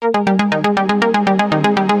Welcome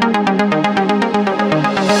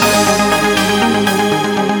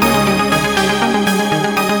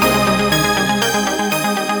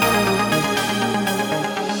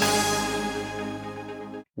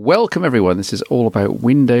everyone, this is all about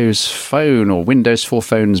Windows Phone, or Windows for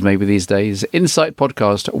phones maybe these days. Insight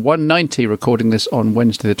podcast 190, recording this on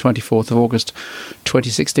Wednesday the 24th of August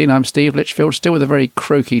 2016. I'm Steve Litchfield, still with a very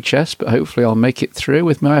croaky chest, but hopefully I'll make it through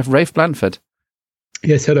with my Rafe Blanford.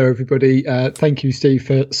 Yes, hello everybody. Thank you, Steve,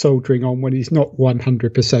 for soldiering on when he's not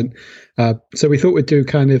 100%. So we thought we'd do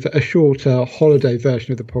kind of a shorter holiday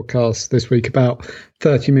version of the podcast this week, about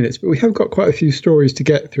 30 minutes. But we have got quite a few stories to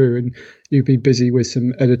get through, and you've been busy with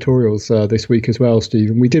some editorials this week as well, Steve.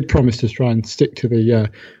 And we did promise to try and stick to the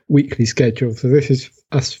weekly schedule. So this is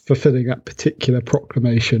us fulfilling that particular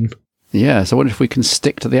proclamation. Yeah, so I wonder if we can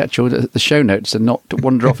stick to the show notes and not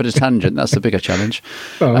wander off at a tangent. That's the bigger challenge.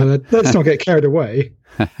 Well, let's not get carried away.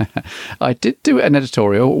 I did do an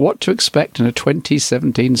editorial, what to expect in a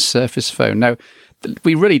 2017 Surface phone. Now,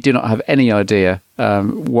 we really do not have any idea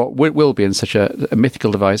what will be in such a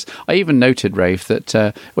mythical device. I even noted, Rafe,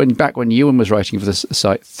 that when Ewan was writing for the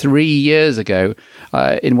site 3 years ago,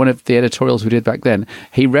 in one of the editorials we did back then,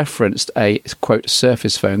 he referenced a, quote,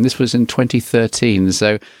 Surface phone. This was in 2013.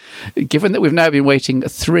 So given that we've now been waiting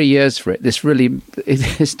 3 years for it, this really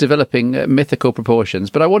is developing mythical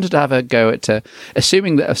proportions. But I wanted to have a go at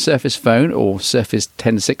assuming that a Surface phone, or Surface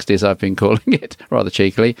 1060 as I've been calling it rather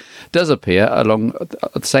cheekily, does appear along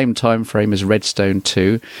at the same time frame as Redstone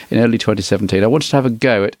 2 in early 2017. I wanted to have a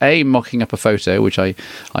go at mocking up a photo, which I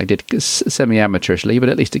did semi-amateurishly, but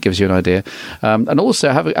at least it gives you an idea, and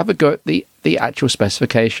also have a go at the actual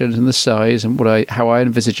specifications and the size and how I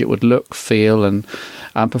envisage it would look, feel, and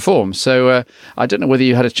perform. So I don't know whether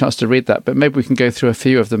you had a chance to read that, but maybe we can go through a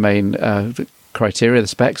few of the main criteria, the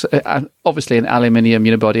specs. Obviously an aluminium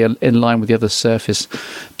unibody in line with the other Surface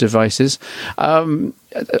devices.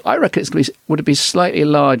 I reckon would it be slightly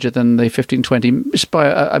larger than the 1520, just by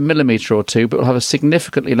a millimetre or two, but will have a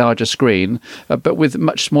significantly larger screen, but with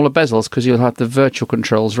much smaller bezels, because you'll have the virtual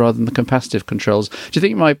controls rather than the capacitive controls. Do you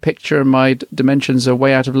think my picture and my dimensions are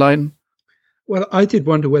way out of line? Well, I did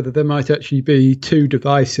wonder whether there might actually be two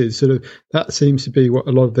devices. Sort of that seems to be what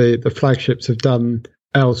a lot of the flagships have done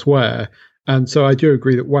elsewhere. And so I do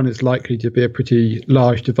agree that one is likely to be a pretty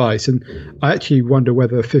large device. And I actually wonder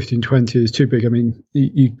whether 1520 is too big. I mean,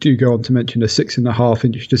 you do go on to mention a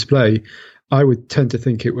 6.5-inch display. I would tend to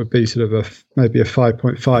think it would be sort of maybe a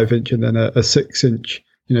 5.5 inch and then a 6-inch,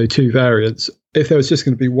 two variants. If there was just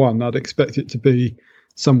going to be one, I'd expect it to be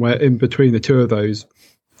somewhere in between the two of those.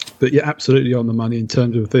 But you're absolutely on the money in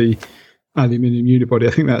terms of the aluminium unibody.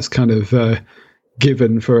 I think that's kind of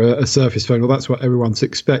given for a Surface phone, or that's what everyone's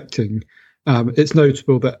expecting. It's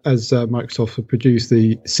notable that as Microsoft have produced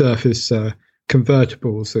the Surface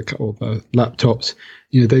convertibles or the laptops,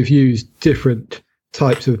 they've used different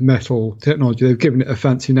types of metal technology. They've given it a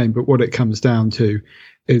fancy name, but what it comes down to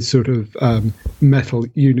is sort of metal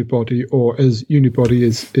unibody, or as unibody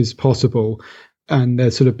is possible. And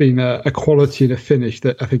there's sort of been a quality and a finish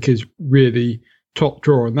that I think is really top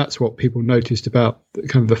drawer, and that's what people noticed about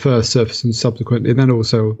kind of the first Surface and subsequently, and then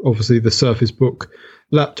also obviously the Surface Book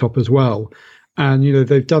laptop as well. And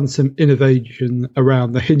they've done some innovation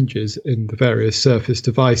around the hinges in the various Surface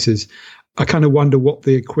devices. I kind of wonder what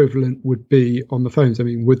the equivalent would be on the phones. I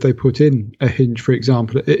mean, would they put in a hinge, for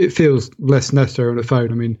example? It feels less necessary on a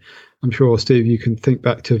phone. I mean, I'm sure, Steve, you can think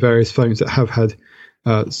back to various phones that have had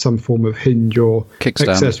some form of hinge or kickstand,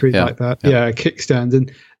 accessory like that. Yeah, kickstand.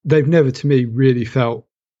 And they've never, to me, really felt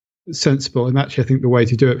sensible. And actually, I think the way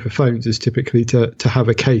to do it for phones is typically to have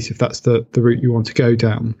a case, if that's the route you want to go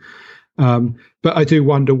down. But I do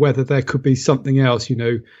wonder whether there could be something else.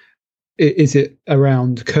 Is it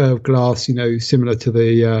around curved glass, similar to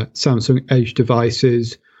the Samsung Edge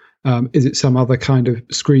devices? Is it some other kind of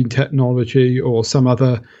screen technology or some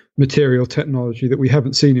other material technology that we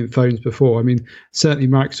haven't seen in phones before? I mean, certainly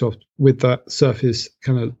Microsoft with that Surface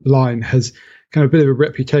kind of line has kind of a bit of a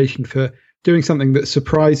reputation for doing something that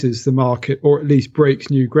surprises the market or at least breaks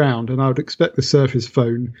new ground. And I would expect the Surface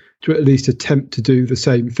phone to at least attempt to do the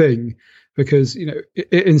same thing, because,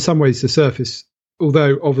 in some ways the Surface,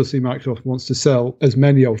 although obviously Microsoft wants to sell as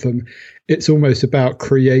many of them, it's almost about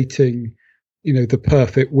creating, the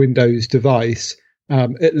perfect Windows device,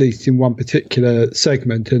 at least in one particular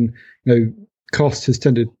segment. And, cost has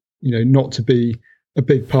tended, not to be a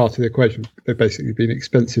big part of the equation. They've basically been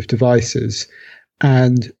expensive devices,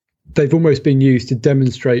 and they've almost been used to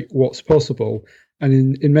demonstrate what's possible.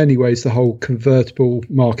 And in many ways, the whole convertible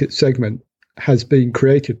market segment has been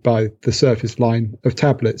created by the Surface line of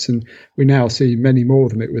tablets, and we now see many more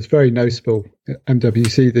of them. It was very noticeable at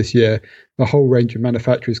MWC this year, the whole range of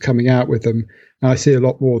manufacturers coming out with them. And I see a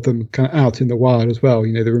lot more of them kind of out in the wild as well,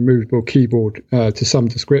 the removable keyboard to some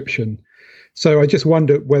description. So I just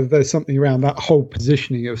wonder whether there's something around that whole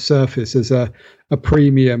positioning of Surface as a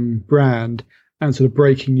premium brand and sort of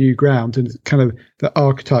breaking new ground and kind of the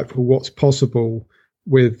archetype for what's possible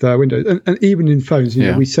with Windows. And even in phones,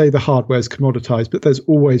 we say the hardware is commoditized, but there's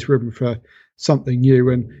always room for something new.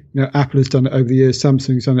 And Apple has done it over the years,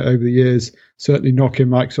 Samsung's done it over the years. Certainly Nokia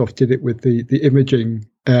and Microsoft did it with the imaging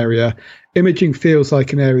area. Imaging feels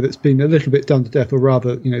like an area that's been a little bit done to death, or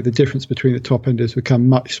rather, the difference between the top end has become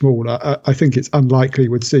much smaller. I think it's unlikely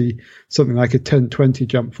we'd see something like a 1020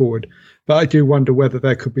 jump forward. But I do wonder whether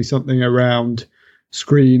there could be something around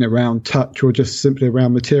screen, around touch, or just simply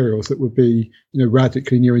around materials that would be,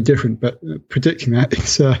 radically new and different. But predicting that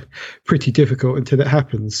is pretty difficult until it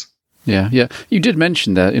happens. Yeah. You did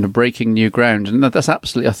mention that, breaking new ground, and that's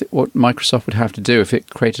absolutely, I think, what Microsoft would have to do if it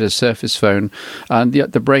created a Surface phone, and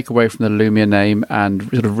the break away from the Lumia name and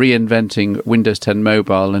sort of reinventing Windows 10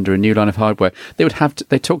 Mobile under a new line of hardware. They would have to.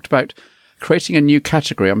 They talked about creating a new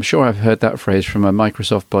category. I'm sure I've heard that phrase from a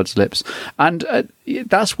Microsoft bod's lips. And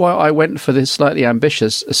that's why I went for this slightly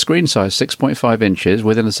ambitious screen size, 6.5 inches,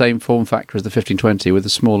 within the same form factor as the 1520 with the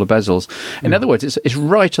smaller bezels. In other words, it's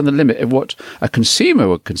right on the limit of what a consumer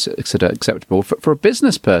would consider acceptable for a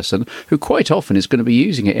business person who quite often is going to be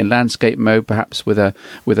using it in landscape mode, perhaps with a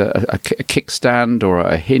kickstand or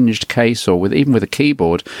a hinged case, or even with a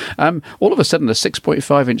keyboard. All of a sudden, a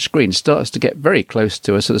 6.5-inch screen starts to get very close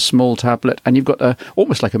to a sort of small tablet, and you've got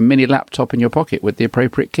almost like a mini laptop in your pocket with the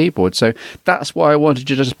appropriate keyboard. So that's why I wanted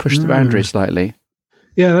to just push the boundary slightly.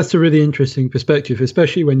 Yeah, that's a really interesting perspective,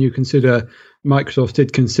 especially when you consider Microsoft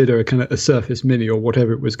did consider a kind of a Surface Mini, or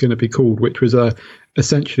whatever it was going to be called, which was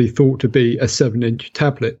essentially thought to be a 7-inch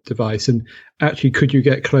tablet device. And actually, could you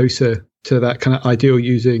get closer to that kind of ideal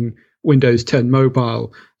using Windows 10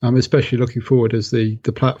 Mobile, especially looking forward as the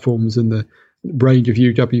platforms and the range of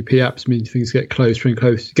UWP apps mean things get closer and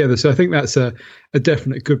closer together. So I think that's a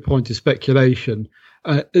definite good point of speculation.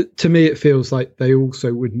 To me, it feels like they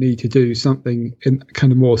also would need to do something in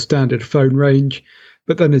kind of more standard phone range.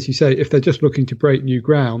 But then, as you say, if they're just looking to break new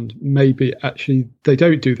ground, maybe actually they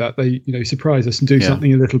don't do that. They, surprise us and do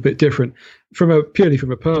something a little bit different. Purely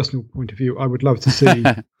from a personal point of view, I would love to see,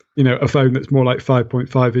 a phone that's more like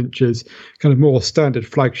 5.5 inches, kind of more standard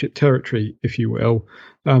flagship territory, if you will.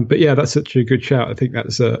 But yeah, that's such a good shout. I think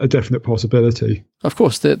that's a definite possibility. Of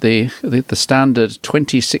course, the standard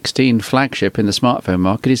 2016 flagship in the smartphone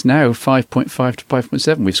market is now 5.5 to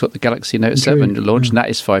 5.7. We've got the Galaxy Note 7 launched, and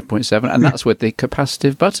that is 5.7, and that's with the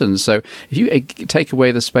capacitive buttons. So if you take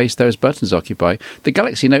away the space those buttons occupy, the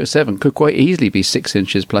Galaxy Note 7 could quite easily be 6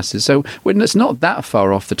 inches pluses. So it's not that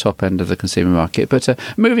far off the top end of the consumer market. But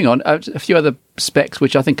moving on, a few other specs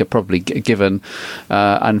which I think are probably given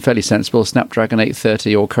and fairly sensible. Snapdragon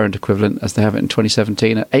 830 or current equivalent as they have it in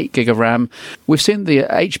 2017 at 8 gig of RAM. We've seen the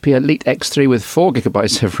HP Elite X3 with 4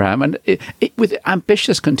 gigabytes of RAM, and it with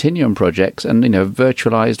ambitious Continuum projects and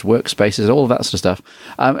virtualized workspaces, all of that sort of stuff.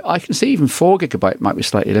 I can see even 4 gigabyte might be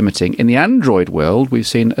slightly limiting. In the Android world, we've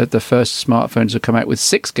seen the first smartphones have come out with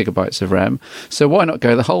 6 gigabytes of RAM. So why not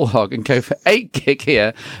go the whole hog and go for 8 gig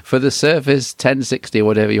here for the Surface 1060 or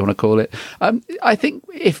whatever you want to call it? I think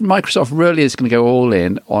if Microsoft really is going to go all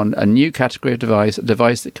in on a new category of device, a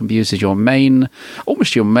device that can be used as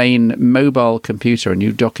almost your main mobile computer, and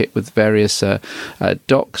you dock it with various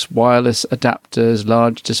docks, wireless adapters,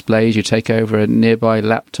 large displays, you take over nearby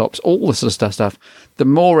laptops, all this sort of stuff, the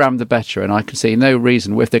more RAM the better. And I can see no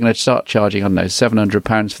reason if they're going to start charging, I don't know,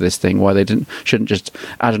 £700 for this thing, why they shouldn't just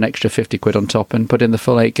add an extra 50 quid on top and put in the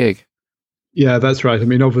full 8 gig. Yeah, that's right. I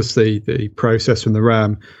mean, obviously the processor and the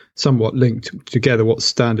RAM somewhat linked together what's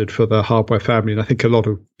standard for the hardware family. And I think a lot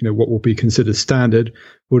of, what will be considered standard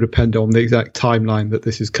will depend on the exact timeline that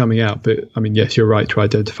this is coming out. But I mean, yes, you're right to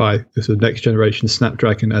identify the sort of next generation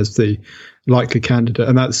Snapdragon as the likely candidate.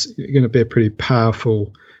 And that's going to be a pretty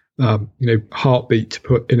powerful, heartbeat to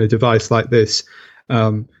put in a device like this.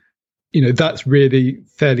 That's really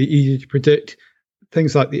fairly easy to predict.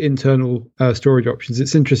 Things like the internal storage options.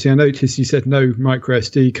 It's interesting. I noticed you said no micro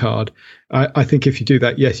SD card. I think if you do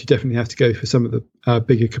that, yes, you definitely have to go for some of the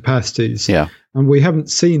bigger capacities. Yeah. And we haven't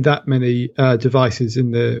seen that many devices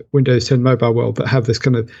in the Windows 10 mobile world that have this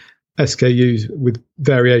kind of SKUs with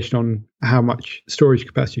variation on how much storage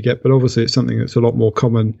capacity you get, but obviously it's something that's a lot more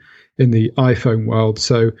common in the iPhone world.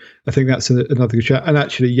 So I think that's another good chat. And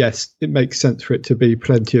actually, yes, it makes sense for it to be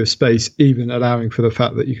plenty of space, even allowing for the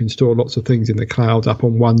fact that you can store lots of things in the cloud up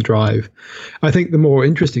on OneDrive. I think the more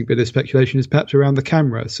interesting bit of speculation is perhaps around the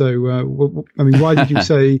camera. So, I mean, why did you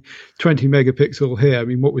say 20 megapixel here? I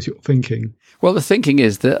mean, what was your thinking? Well, the thinking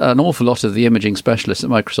is that an awful lot of the imaging specialists at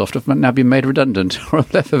Microsoft have now been made redundant for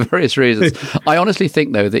various reasons. I honestly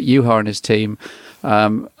think, though, that Juha and his team,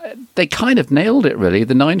 they kind of nailed it, really.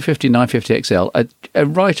 The 950, 950 XL are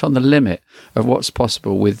right on the limit of what's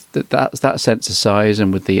possible with that sensor size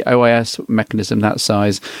and with the OIS mechanism that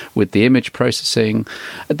size, with the image processing.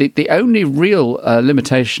 The only real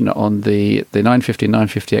limitation on the 950,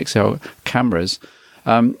 950 XL cameras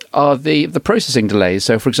are the processing delays.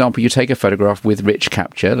 So, for example, you take a photograph with rich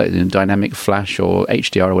capture, like in dynamic flash or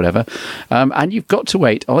HDR or whatever, and you've got to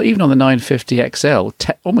wait, or even on the 950 XL,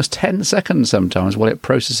 almost 10 seconds sometimes while it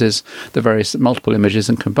processes the various multiple images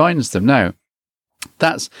and combines them. Now,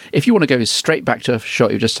 that's if you want to go straight back to a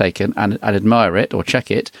shot you've just taken and admire it or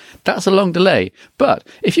check it, that's a long delay. But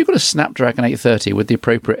if you've got a Snapdragon 830 with the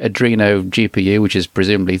appropriate Adreno GPU, which is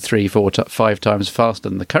presumably 3, 4, 5 times faster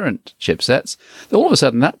than the current chipsets, all of a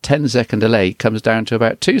sudden that 10-second delay comes down to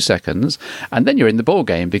about 2 seconds, and then you're in the ball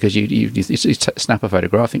game because you snap a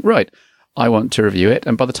photograph, think, right, I want to review it,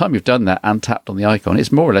 and by the time you've done that and tapped on the icon,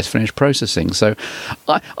 it's more or less finished processing. So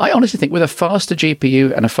I honestly think with a faster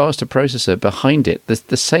GPU and a faster processor behind it,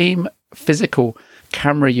 the same physical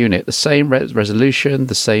camera unit, the same resolution,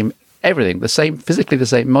 the same everything, physically the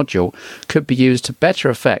same module could be used to better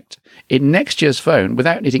effect in next year's phone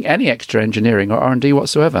without needing any extra engineering or R&D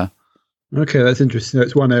whatsoever. Okay, that's interesting.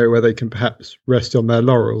 That's one area where they can perhaps rest on their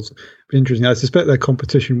laurels. Be interesting. I suspect their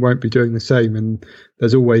competition won't be doing the same, and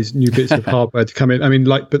there's always new bits of hardware to come in. I mean,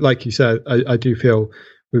 like you said, I do feel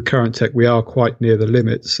with current tech we are quite near the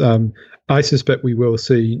limits. I suspect we will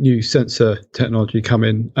see new sensor technology come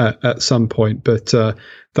in at some point, but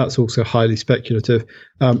that's also highly speculative.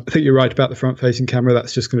 I think you're right about the front-facing camera.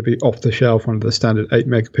 That's just going to be off the shelf, one of the standard 8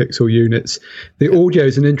 megapixel units. The audio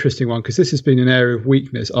is an interesting one because this has been an area of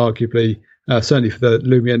weakness, arguably, certainly for the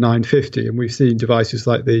Lumia 950, and we've seen devices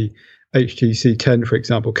like the HTC 10, for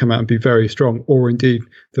example, come out and be very strong, or indeed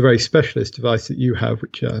the very specialist device that you have,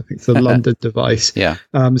 which I think is the London device. Yeah.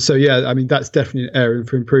 So, yeah, I mean, that's definitely an area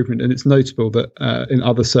for improvement. And it's notable that in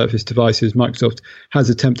other Surface devices, Microsoft has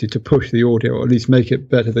attempted to push the audio, or at least make it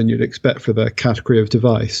better than you'd expect for the category of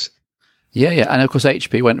device. Yeah, and of course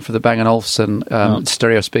HP went for the Bang & Olufsen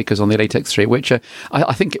stereo speakers on the Elite X3, which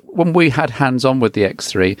I think when we had hands-on with the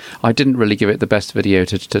X3, I didn't really give it the best video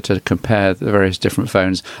to compare the various different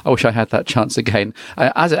phones. I wish I had that chance again.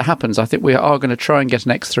 As it happens, I think we are going to try and get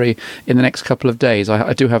an X3 in the next couple of days.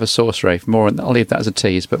 I do have a source, Rafe. I'll leave that as a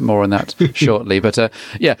tease, but more on that shortly. But the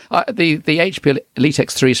HP Elite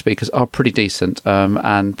X3 speakers are pretty decent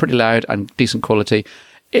and pretty loud and decent quality.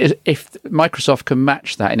 If Microsoft can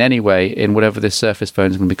match that in any way in whatever this Surface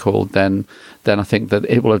phone is going to be called, then I think that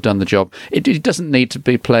it will have done the job. It doesn't need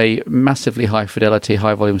to play massively high fidelity,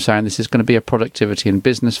 high volume sound. This is going to be a productivity and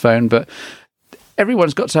business phone, but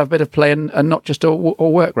everyone's got to have a bit of play and not just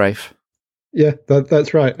all work, Rafe. Yeah,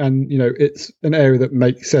 that's right. And, it's an area that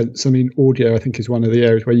makes sense. I mean, audio, I think, is one of the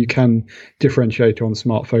areas where you can differentiate on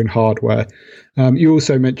smartphone hardware. You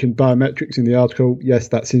also mentioned biometrics in the article. Yes,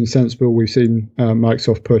 that seems sensible. We've seen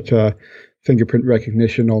Microsoft put fingerprint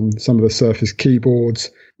recognition on some of the Surface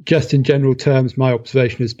keyboards. Just in general terms, my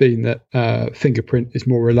observation has been that fingerprint is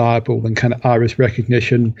more reliable than kind of iris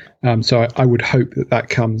recognition. So I would hope that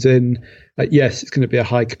comes in. Yes, it's going to be a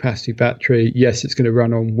high-capacity battery. Yes, it's going to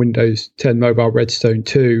run on Windows 10 Mobile Redstone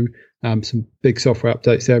 2. Some big software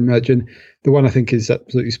updates there, I imagine. The one I think is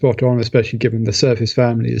absolutely spot on, especially given the Surface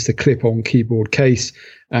family, is the clip-on keyboard case.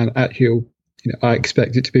 And actually, I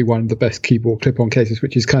expect it to be one of the best keyboard clip-on cases,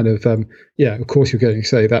 which is kind of, of course you're going to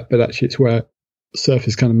say that, but actually it's where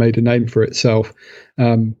Surface kind of made a name for itself.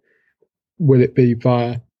 Will it be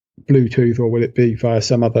via Bluetooth or will it be via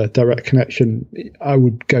some other direct connection? I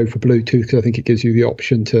would go for Bluetooth because I think it gives you the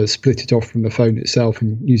option to split it off from the phone itself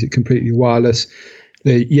and use it completely wireless.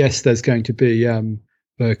 Yes, there's going to be a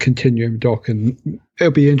Continuum dock, and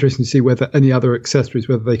it'll be interesting to see whether any other accessories,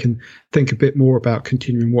 whether they can think a bit more about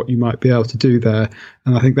Continuum, what you might be able to do there.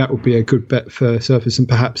 And I think that would be a good bet for Surface, and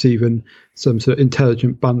perhaps even some sort of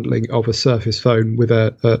intelligent bundling of a Surface phone with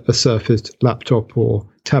a Surface laptop or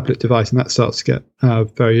tablet device, and that starts to get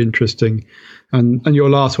very interesting. And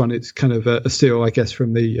your last one, it's kind of a steal, I guess,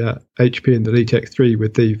 from the HP and the Elite X3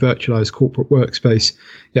 with the virtualized corporate workspace.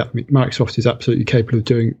 Yeah, I mean, Microsoft is absolutely capable of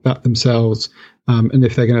doing that themselves. And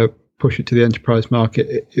if they're going to push it to the enterprise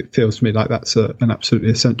market, it feels to me like that's an absolutely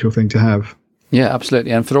essential thing to have. Yeah,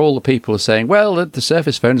 absolutely. And for all the people saying, well, the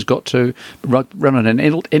Surface phone has got to run on an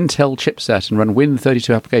Intel chipset and run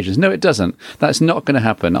Win32 applications. No, it doesn't. That's not going to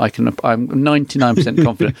happen. I'm 99%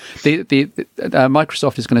 confident.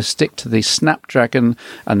 Microsoft is going to stick to the Snapdragon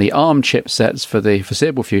and the ARM chipsets for the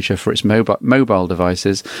foreseeable future for its mobile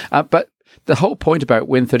devices. But the whole point about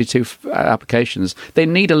Win32 applications, they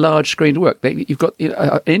need a large screen to work. You've got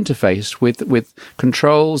an interface with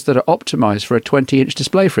controls that are optimized for a 20-inch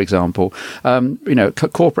display, for example.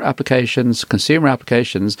 Corporate applications, consumer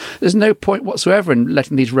applications. There's no point whatsoever in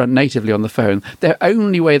letting these run natively on the phone. The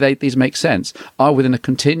only way these make sense are within a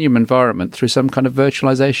continuum environment through some kind of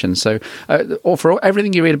virtualization. So, for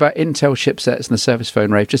everything you read about Intel chipsets and the Surface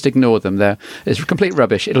Phone, Rafe, just ignore them. It's complete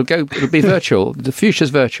rubbish. It'll be virtual. The future's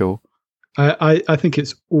virtual. I think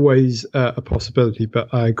it's always a possibility, but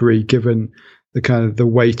I agree, given the kind of the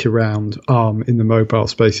weight around ARM in the mobile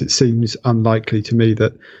space, it seems unlikely to me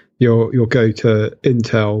that you'll go to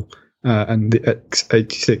Intel and the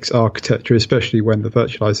x86 architecture, especially when the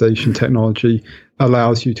virtualization technology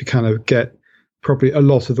allows you to kind of get probably a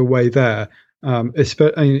lot of the way there.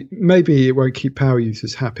 Maybe it won't keep power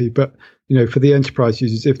users happy, but for the enterprise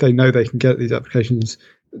users, if they know they can get these applications,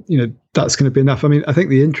 that's going to be enough. I mean, I think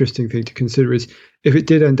the interesting thing to consider is if it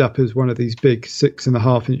did end up as one of these big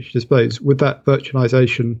 6.5-inch displays, would that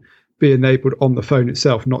virtualization be enabled on the phone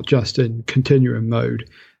itself, not just in continuum mode?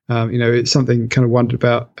 It's something kind of wondered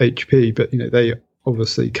about HP, but they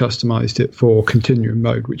obviously customized it for continuum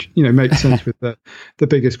mode, which makes sense with the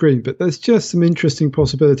bigger screen. But there's just some interesting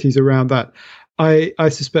possibilities around that. I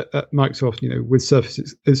suspect that Microsoft, with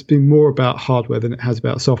Surface, it's been more about hardware than it has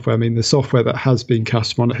about software. I mean, the software that has been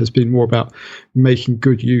custom on it has been more about making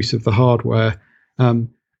good use of the hardware.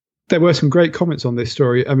 There were some great comments on this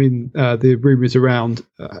story. I mean, the rumors around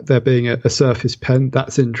there being a Surface Pen,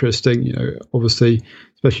 that's interesting. Obviously,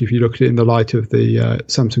 especially if you look at it in the light of the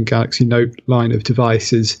Samsung Galaxy Note line of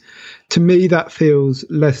devices. To me, that feels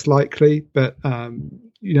less likely, but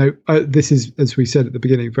this is, as we said at the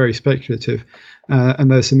beginning, very speculative, and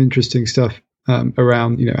there's some interesting stuff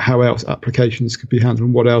around how else applications could be handled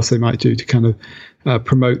and what else they might do to kind of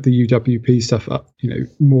promote the UWP stuff up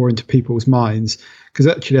more into people's minds. Because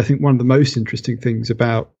actually, I think one of the most interesting things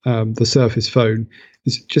about the Surface phone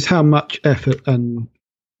is just how much effort and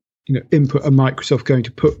input are Microsoft going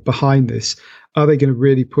to put behind this. Are they going to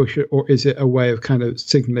really push it, or is it a way of kind of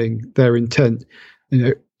signaling their intent?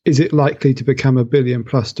 Is it likely to become $1 billion+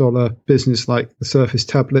 business like the Surface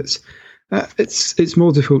tablets? It's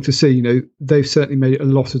more difficult to see. They've certainly made a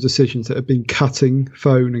lot of decisions that have been cutting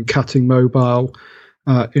phone and cutting mobile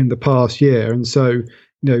in the past year, and so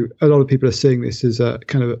a lot of people are seeing this as a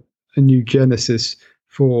kind of a new genesis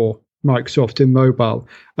for Microsoft in mobile.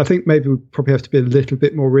 I think maybe we probably have to be a little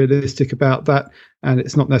bit more realistic about that, and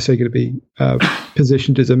it's not necessarily going to be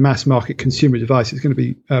positioned as a mass market consumer device. It's going to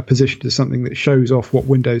be positioned as something that shows off what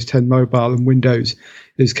Windows 10 Mobile and Windows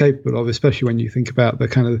is capable of, especially when you think about the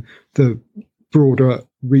kind of the broader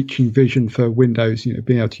reaching vision for Windows,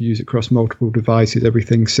 being able to use it across multiple devices,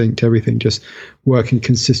 everything synced, everything just working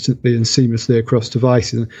consistently and seamlessly across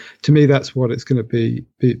devices. And to me, that's what it's going to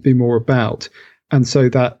be more about. And so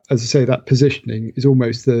that, as I say, that positioning is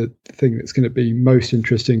almost the thing that's going to be most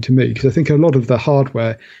interesting to me, because I think a lot of the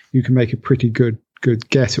hardware, you can make a pretty good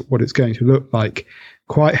guess at what it's going to look like.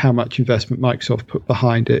 Quite how much investment Microsoft put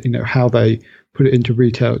behind it, how they put it into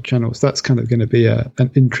retail channels, that's kind of going to be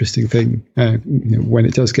an interesting thing when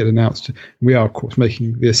it does get announced. We are, of course,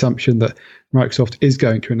 making the assumption that Microsoft is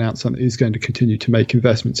going to announce something, is going to continue to make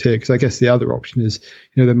investments here, because I guess the other option is,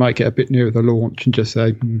 they might get a bit nearer the launch and just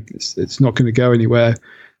say, it's not going to go anywhere.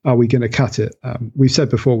 Are we going to cut it? We've said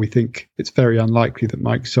before, we think it's very unlikely that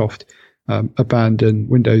Microsoft abandon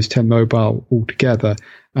Windows 10 Mobile altogether.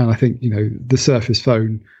 And I think, the Surface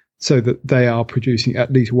phone, so that they are producing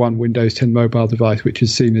at least one Windows 10 Mobile device, which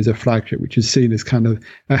is seen as a flagship, which is seen as kind of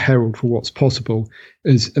a herald for what's possible,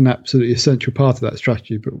 is an absolutely essential part of that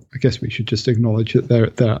strategy. But I guess we should just acknowledge that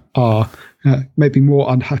there are maybe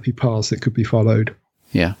more unhappy paths that could be followed.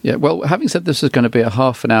 Yeah. Well, having said this is going to be a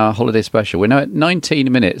half an hour holiday special, we're now at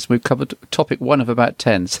 19 minutes. We've covered topic 1 of about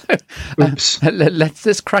 10. So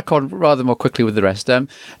let's crack on rather more quickly with the rest.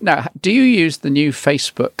 Now, do you use the new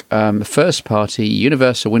Facebook first-party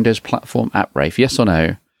Universal Windows Platform app, Rafe? Yes or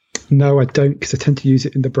no? No, I don't, because I tend to use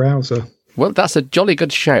it in the browser. Well, that's a jolly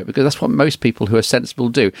good shout, because that's what most people who are sensible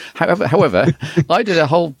do. However, I did a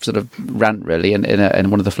whole sort of rant, really, in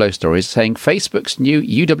one of the Flow stories, saying Facebook's new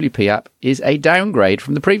UWP app is a downgrade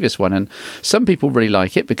from the previous one. And some people really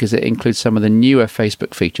like it because it includes some of the newer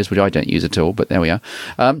Facebook features, which I don't use at all, but there we are.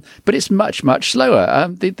 But it's much, much slower.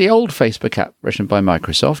 The old Facebook app written by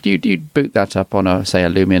Microsoft, you'd boot that up on, a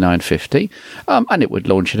Lumia 950, and it would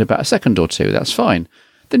launch in about a second or two. That's fine.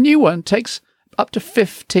 The new one takes up to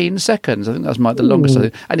 15 seconds. I think that's the longest.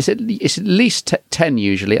 And it's at least 10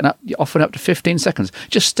 usually, and often up to 15 seconds,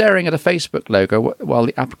 just staring at a Facebook logo while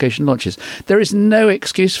the application launches. There is no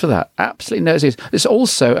excuse for that. Absolutely no excuse. It's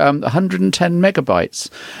also 110 megabytes.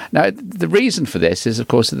 Now, the reason for this is, of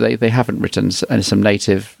course, that they haven't written some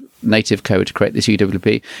native code to create this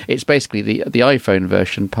UWP. It's basically the iPhone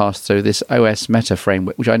version passed through this OS Meta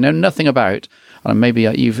framework, which I know nothing about. And maybe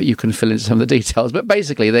you can fill in some of the details, but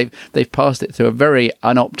basically they've passed it through a very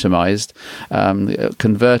unoptimized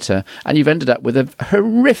converter, and you've ended up with a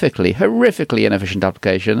horrifically inefficient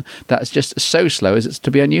application that's just so slow as it's to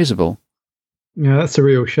be unusable. Yeah, that's a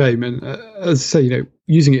real shame. And as I say,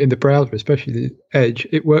 using it in the browser, especially the Edge,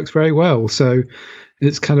 it works very well. So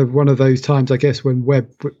it's kind of one of those times, I guess, when web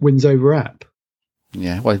wins over app.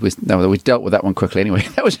 Yeah, well, we dealt with that one quickly anyway.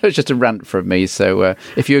 That was just a rant from me. So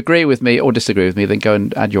if you agree with me or disagree with me, then go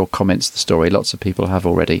and add your comments to the story. Lots of people have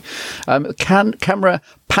already. Camera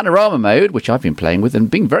panorama mode, which I've been playing with and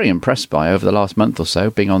being very impressed by over the last month or so,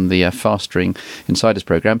 being on the Fastering Insiders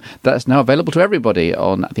program, that's now available to everybody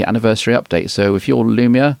on the anniversary update. So if your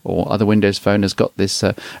Lumia or other Windows phone has got this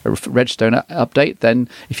Redstone update, then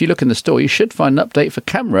if you look in the store, you should find an update for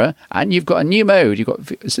camera, and you've got a new mode. You've got,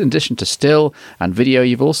 in addition to still and video,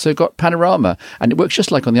 you've also got panorama, and it works just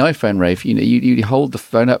like on the iPhone, Rafe. You hold the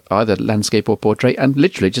phone up, either landscape or portrait, and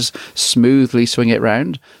literally just smoothly swing it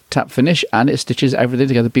round, tap finish, and it stitches everything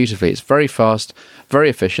together beautifully. It's very fast, very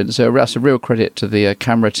efficient. So that's a real credit to the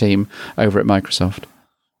camera team over at Microsoft.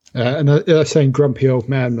 And saying grumpy old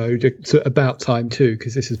man mode, it's about time too,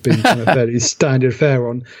 because this has been kind of fairly standard fare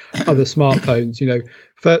on other smartphones.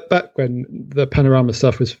 Back when the panorama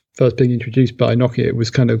stuff was first being introduced by Nokia, it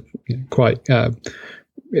was kind of quite,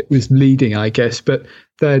 it was leading, I guess. But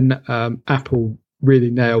then Apple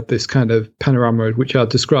really nailed this kind of panorama mode, which I'll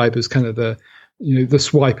describe as kind of the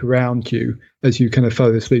swipe around you as you kind of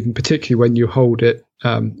follow the sleeve, and particularly when you hold it,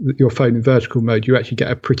 your phone in vertical mode, you actually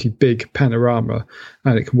get a pretty big panorama,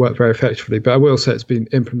 and it can work very effectively. But I will say it's been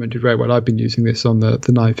implemented very well. I've been using this on the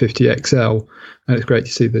 950 XL, and it's great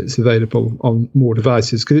to see that it's available on more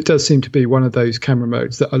devices, because it does seem to be one of those camera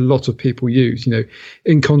modes that a lot of people use,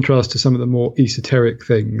 in contrast to some of the more esoteric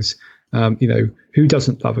things. Who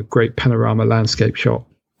doesn't love a great panorama landscape shot?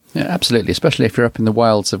 Yeah, absolutely, especially if you're up in the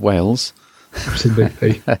wilds of Wales.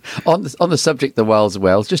 Absolutely. On the subject of the wilds of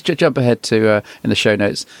Wales, just jump ahead to in the show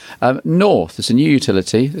notes. North is a new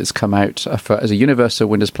utility that's come out as a universal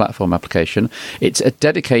Windows platform application. It's a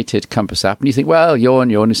dedicated compass app, and you think, well,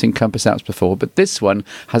 you've seen compass apps before, but this one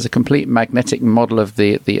has a complete magnetic model of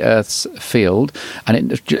the Earth's field,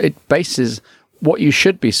 and it bases what you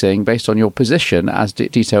should be seeing based on your position as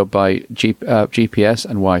detailed by GPS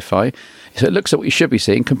and Wi-Fi. So it looks at what you should be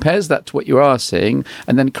seeing, compares that to what you are seeing,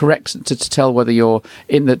 and then corrects to tell whether you're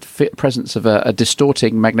in the presence of a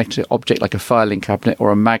distorting magnetic object like a filing cabinet or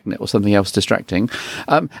a magnet or something else distracting.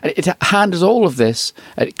 And it handles all of this.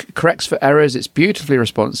 It corrects for errors. It's beautifully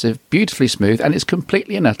responsive, beautifully smooth, and it's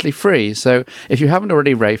completely and utterly free. So if you haven't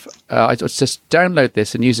already, Rafe, I'd just download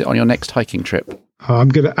this and use it on your next hiking trip. I'm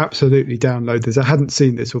going to absolutely download this. I hadn't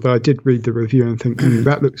seen this, although I did read the review and think,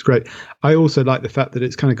 that looks great. I also like the fact that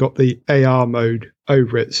it's kind of got the AR mode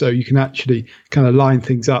over it, so you can actually kind of line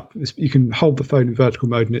things up. You can hold the phone in vertical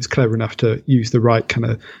mode, and it's clever enough to use the right kind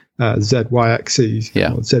of ZY axes,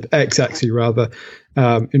 or ZX axis rather,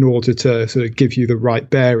 in order to sort of give you the right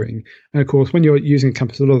bearing. And of course, when you're using a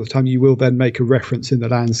compass, a lot of the time you will then make a reference in the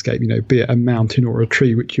landscape, be it a mountain or a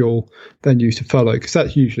tree, which you'll then use to follow, because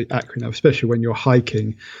that's usually accurate enough, especially when you're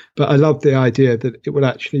hiking. But I love the idea that it would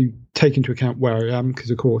actually take into account where I am,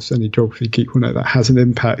 because of course any geography geek will know that has an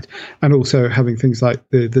impact, and also having things like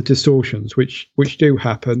the distortions, which do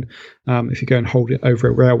happen if you go and hold it over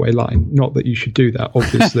a railway line. Not that you should do that,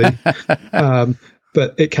 obviously.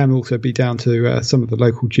 But it can also be down to some of the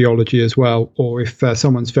local geology as well, or if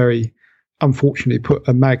someone's very unfortunately put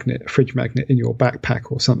a fridge magnet in your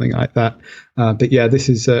backpack or something like that. But yeah, this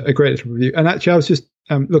is a great little review. And actually, I was just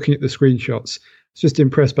looking at the screenshots. I was just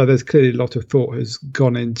impressed by there's clearly a lot of thought has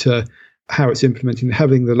gone into how it's implementing,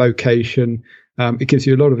 having the location. It gives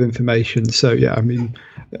you a lot of information. So yeah, I mean,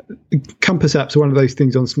 compass apps are one of those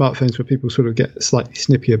things on smartphones where people sort of get slightly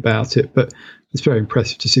snippy about it. But it's very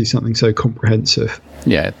impressive to see something so comprehensive.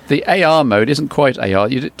 Yeah, the AR mode isn't quite AR.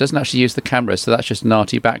 It doesn't actually use the camera, so that's just an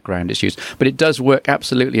arty background it's used. But it does work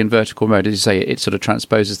absolutely in vertical mode. As you say, it sort of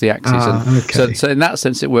transposes the axes. Okay. So in that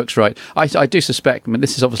sense, it works right. I do suspect,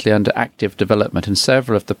 this is obviously under active development, and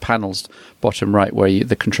several of the panels, bottom right, where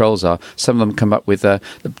the controls are, some of them come up with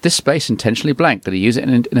this space intentionally blank. That you use it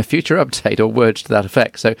in a future update or words to that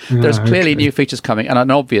effect. So there's clearly new features coming, and an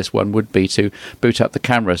obvious one would be to boot up the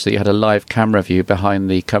camera, so you had a live camera view behind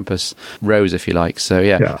the compass rose, if you like. So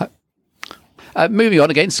yeah. Moving on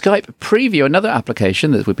again, Skype Preview, another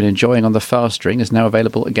application that we've been enjoying on the Fastring, is now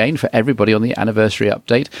available again for everybody on the anniversary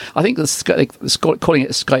update. I think calling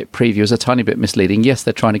it Skype Preview is a tiny bit misleading. Yes,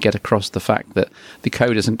 they're trying to get across the fact that the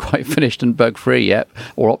code isn't quite finished and bug-free yet,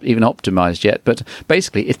 or even optimized yet. But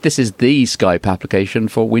basically, if this is the Skype application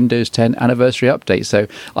for Windows 10 anniversary update, so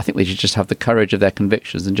I think they should just have the courage of their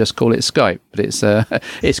convictions and just call it Skype. But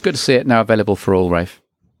it's good to see it now available for all, Rafe.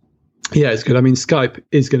 Yeah, it's good. Skype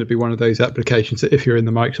is going to be one of those applications that if you're in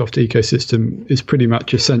the Microsoft ecosystem is pretty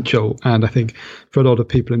much essential. And I think for a lot of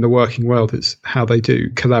people in the working world, it's how they do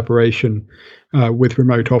collaboration with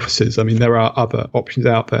remote offices. There are other options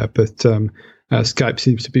out there, but Skype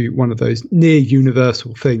seems to be one of those near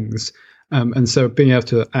universal things. And so being able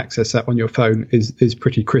to access that on your phone is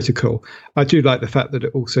pretty critical. I do like the fact that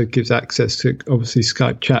it also gives access to, obviously,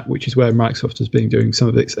 Skype Chat, which is where Microsoft has been doing some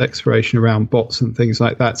of its exploration around bots and things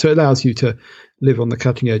like that. So it allows you to live on the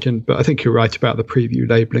cutting edge. But I think you're right about the preview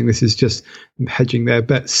labeling. This is just hedging their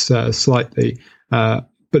bets slightly. But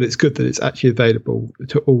it's good that it's actually available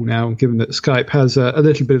to all now, given that Skype has a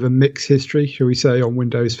little bit of a mixed history, shall we say, on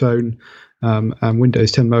Windows Phone. And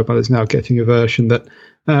Windows 10 Mobile is now getting a version that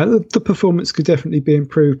the performance could definitely be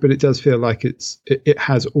improved, but it does feel like it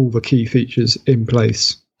has all the key features in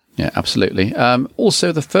place. Yeah, absolutely.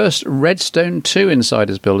 Also, the first Redstone 2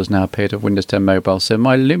 Insiders build has now appeared of Windows 10 Mobile. So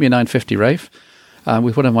my Lumia 950 Rafe,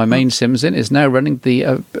 with one of my main sims in, is now running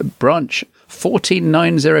the branch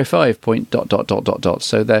 14905.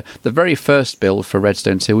 So the very first build for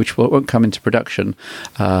Redstone 2, which won't come into production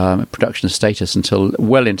status until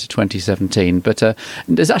well into 2017. But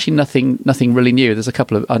there's actually nothing really new. There's a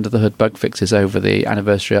couple of under the hood bug fixes over the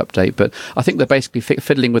anniversary update, but I think they're basically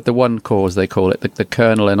fiddling with the one core, as they call it, the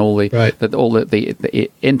kernel and all the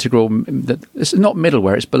integral. It's not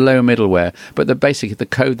middleware; it's below middleware, but basically the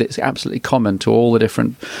code that's absolutely common to all the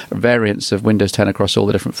different variants of Windows 10 across all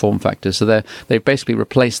the different form factors. So they've basically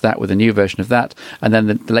replaced that with a new version of that, and then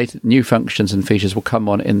the later new functions and features will come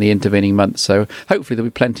on in the intervening months. So hopefully there'll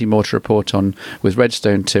be plenty more to report on with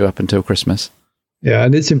Redstone 2 up until Christmas. Yeah,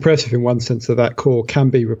 and it's impressive in one sense that core can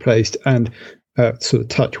be replaced and sort of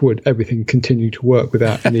touch wood, everything continue to work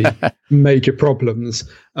without any major problems.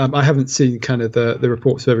 I haven't seen kind of the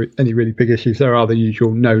reports of any really big issues. There are the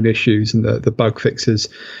usual known issues and the bug fixes.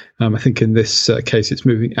 I think in this case, it's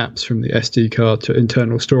moving apps from the SD card to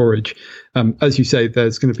internal storage. As you say,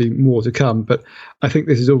 there's going to be more to come. But I think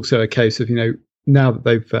this is also a case of, now that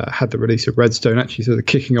they've had the release of Redstone, actually sort of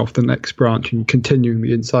kicking off the next branch and continuing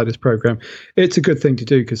the Insiders program, it's a good thing to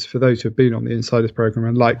do, because for those who have been on the Insiders program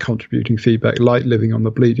and like contributing feedback, like living on the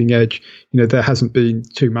bleeding edge, there hasn't been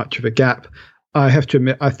too much of a gap. I have to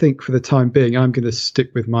admit, I think for the time being, I'm going to stick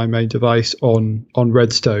with my main device on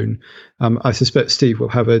Redstone. I suspect Steve will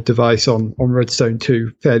have a device on Redstone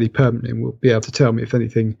 2 fairly permanently and will be able to tell me if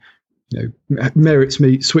anything merits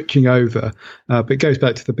me switching over. But it goes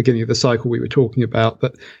back to the beginning of the cycle we were talking about,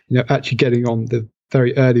 that actually getting on the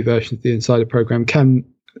very early version of the Insider program can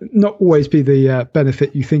not always be the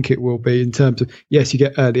benefit you think it will be, in terms of, yes, you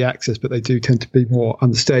get early access, but they do tend to be more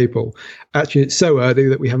unstable. Actually, it's so early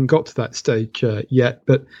that we haven't got to that stage yet,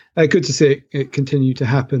 but good to see it continue to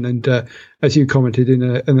happen. And as you commented in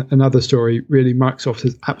another story, really Microsoft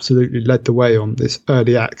has absolutely led the way on this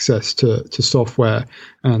early access to software,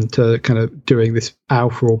 and kind of doing this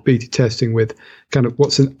alpha or beta testing with kind of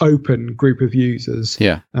what's an open group of users.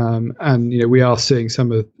 Yeah. And we are seeing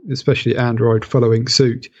some of, especially Android, following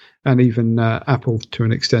suit, and even Apple to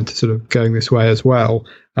an extent are sort of going this way as well.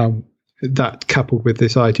 That coupled with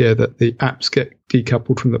this idea that the apps get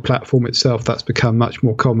decoupled from the platform itself, that's become much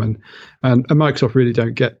more common. And Microsoft really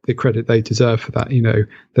don't get the credit they deserve for that.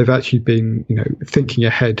 They've actually been, thinking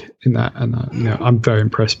ahead in that. And, I'm very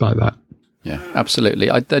impressed by that. Yeah, absolutely.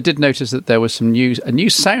 I did notice that there was a new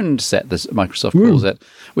sound set, as Microsoft calls it,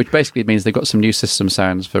 which basically means they've got some new system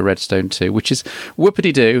sounds for Redstone 2, which is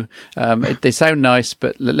whoopity-doo. They sound nice,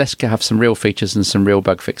 but let's have some real features and some real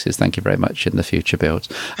bug fixes, thank you very much, in the future builds.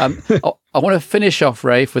 I want to finish off,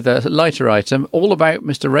 Rafe, with a lighter item, all about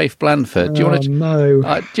Mr. Rafe Blandford. Do you want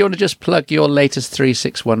to just plug your latest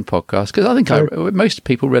 361 podcast? Because I think most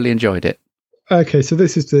people really enjoyed it. Okay, so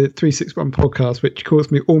this is the 361 podcast, which caused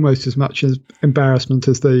me almost as much as embarrassment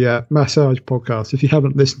as the massage podcast. If you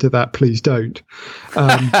haven't listened to that, please don't.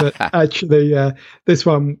 But actually, this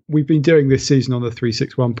one, we've been doing this season on the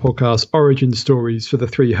 361 podcast, origin stories for the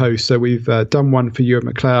three hosts. So we've done one for Ewan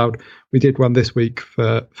McLeod. We did one this week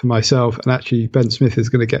for myself. And actually, Ben Smith is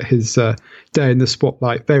going to get his day in the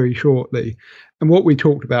spotlight very shortly. And what we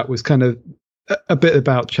talked about was kind of a bit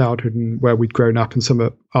about childhood and where we'd grown up and some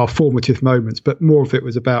of our formative moments, but more of it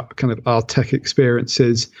was about kind of our tech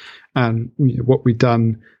experiences and what we'd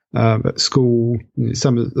done at school,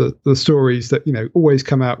 some of the stories that, always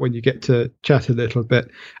come out when you get to chat a little bit.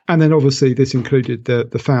 And then obviously this included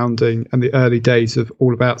the founding and the early days of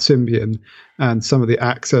All About Symbian and some of the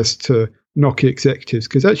access to Nokia executives.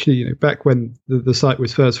 Because actually, back when the site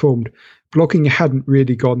was first formed, blogging hadn't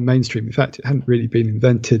really gone mainstream. In fact, it hadn't really been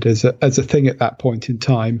invented as a thing at that point in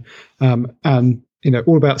time. And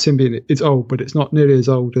All About Symbian is old, but it's not nearly as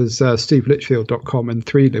old as stevelitchfield.com and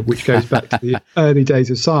 3lib, which goes back to the early days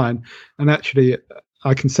of Cyan. And actually,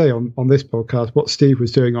 I can say on this podcast what Steve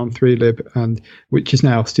was doing on 3lib, and which is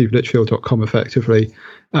now stevelitchfield.com effectively,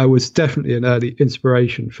 was definitely an early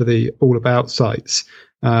inspiration for the All About sites.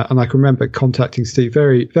 And I can remember contacting Steve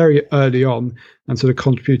very, very early on and sort of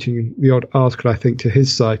contributing the odd article, I think, to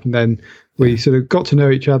his site. And then we sort of got to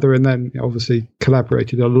know each other and then obviously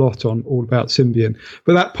collaborated a lot on All About Symbian.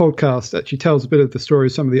 But that podcast actually tells a bit of the story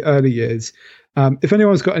of some of the early years. If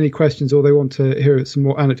anyone's got any questions or they want to hear some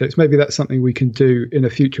more anecdotes, maybe that's something we can do in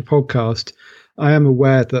a future podcast. I am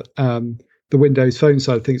aware that the Windows Phone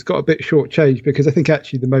side of things got a bit shortchanged because I think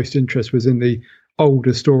actually the most interest was in the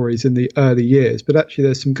older stories in the early years, but actually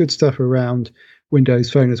there's some good stuff around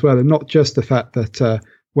Windows Phone as well, and not just the fact that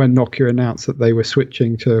when Nokia announced that they were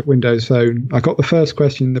switching to Windows Phone, I got the first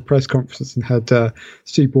question in the press conference and had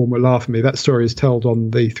Steve Ballmer laugh at me. That story is told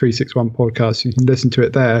on the 361 podcast, you can listen to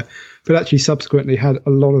it there, but actually subsequently had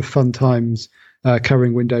a lot of fun times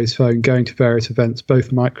covering Windows Phone, going to various events,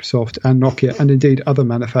 both Microsoft and Nokia, and indeed other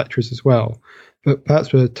manufacturers as well. But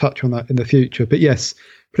perhaps we'll touch on that in the future. But yes,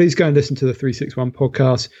 please go and listen to the 361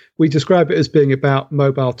 podcast. We describe it as being about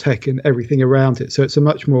mobile tech and everything around it. So it's a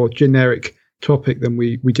much more generic topic than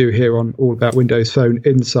we do here on All About Windows Phone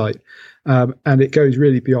Insight. And it goes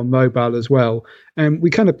really beyond mobile as well. And we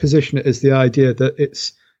kind of position it as the idea that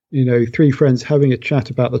it's, three friends having a chat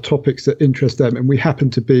about the topics that interest them. And we happen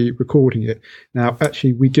to be recording it. Now,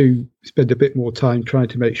 actually, we do spend a bit more time trying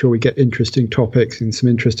to make sure we get interesting topics and some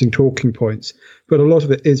interesting talking points. But a lot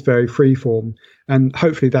of it is very freeform. And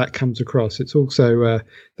hopefully that comes across. It's also,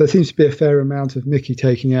 there seems to be a fair amount of Mickey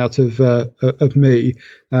taking out of me.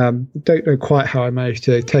 Don't know quite how I managed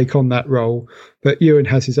to take on that role, but Ewan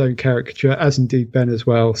has his own caricature, as indeed Ben as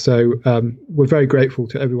well. So we're very grateful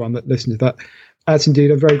to everyone that listened to that. As indeed,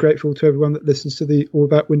 I'm very grateful to everyone that listens to the All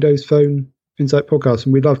About Windows Phone Insight podcast.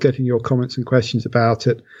 And we love getting your comments and questions about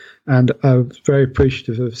it. And I was very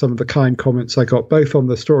appreciative of some of the kind comments I got, both on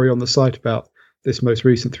the story on the site about this most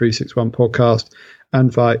recent 361 podcast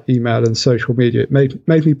and via email and social media. It made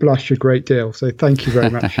me blush a great deal. So thank you very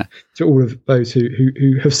much to all of those who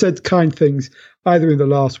have said kind things either in the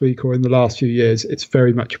last week or in the last few years. It's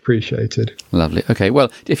very much appreciated. Lovely. Okay.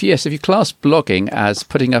 Well, if you class blogging as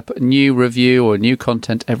putting up a new review or new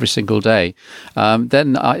content every single day,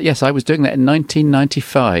 then yes, I was doing that in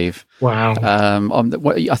 1995. Wow. I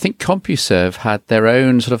think CompuServe had their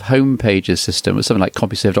own sort of homepages system. It was something like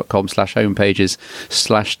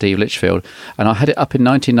CompuServe.com/homepages/Steve Litchfield. And I had it up in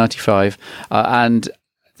 1995. And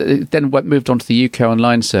then moved on to the UK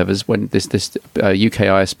online servers when this UK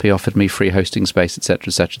ISP offered me free hosting space, etc.,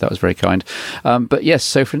 etc. That was very kind. But yes,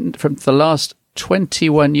 so from the last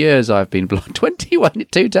 21 years I've been blogging,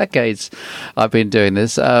 2 decades I've been doing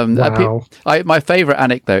this. Wow. My favourite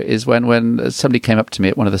anecdote is when somebody came up to me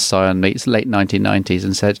at one of the Cyan meets, late 1990s,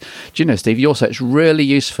 and said, "Do you know, Steve, your site's really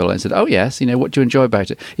useful." And I said, "Oh yes, what do you enjoy about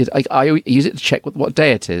it?" He said, I use it to check what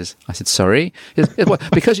day it is. I said, "Sorry?" He said, "Well,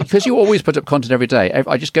 because you always put up content every day.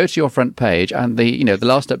 I just go to your front page and the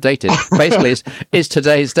last updated basically is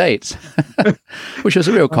today's date," which was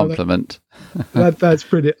a real compliment. That's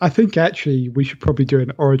brilliant. I think actually we should probably do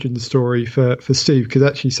an origin story for Steve, because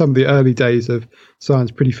actually some of the early days of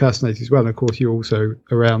Cyan's pretty fascinating as well. And of course, you're also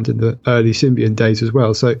around in the early Symbian days as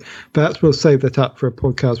well. So perhaps we'll save that up for a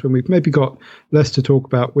podcast when we've maybe got less to talk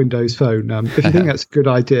about Windows Phone. If you think that's a good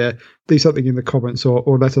idea, leave something in the comments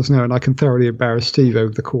or let us know, and I can thoroughly embarrass Steve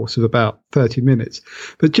over the course of about 30 minutes.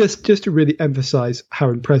 But just to really emphasize how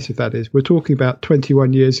impressive that is, we're talking about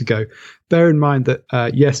 21 years ago. Bear in mind that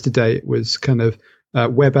yesterday it was kind of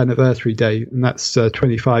Web Anniversary Day, and that's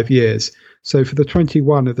 25 years. So for the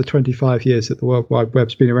 21 of the 25 years that the World Wide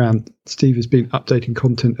Web's been around, Steve has been updating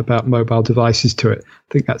content about mobile devices to it.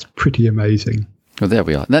 I think that's pretty amazing. Well, there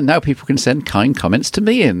we are. Now people can send kind comments to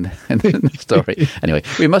me in the story. Anyway,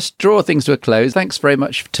 we must draw things to a close. Thanks very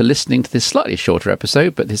much to listening to this slightly shorter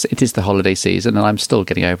episode, but it is the holiday season and I'm still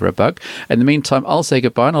getting over a bug. In the meantime, I'll say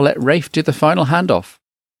goodbye and I'll let Rafe do the final handoff.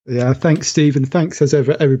 Yeah, thanks, Steve, and thanks as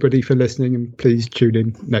ever, everybody, for listening, and please tune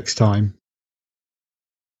in next time.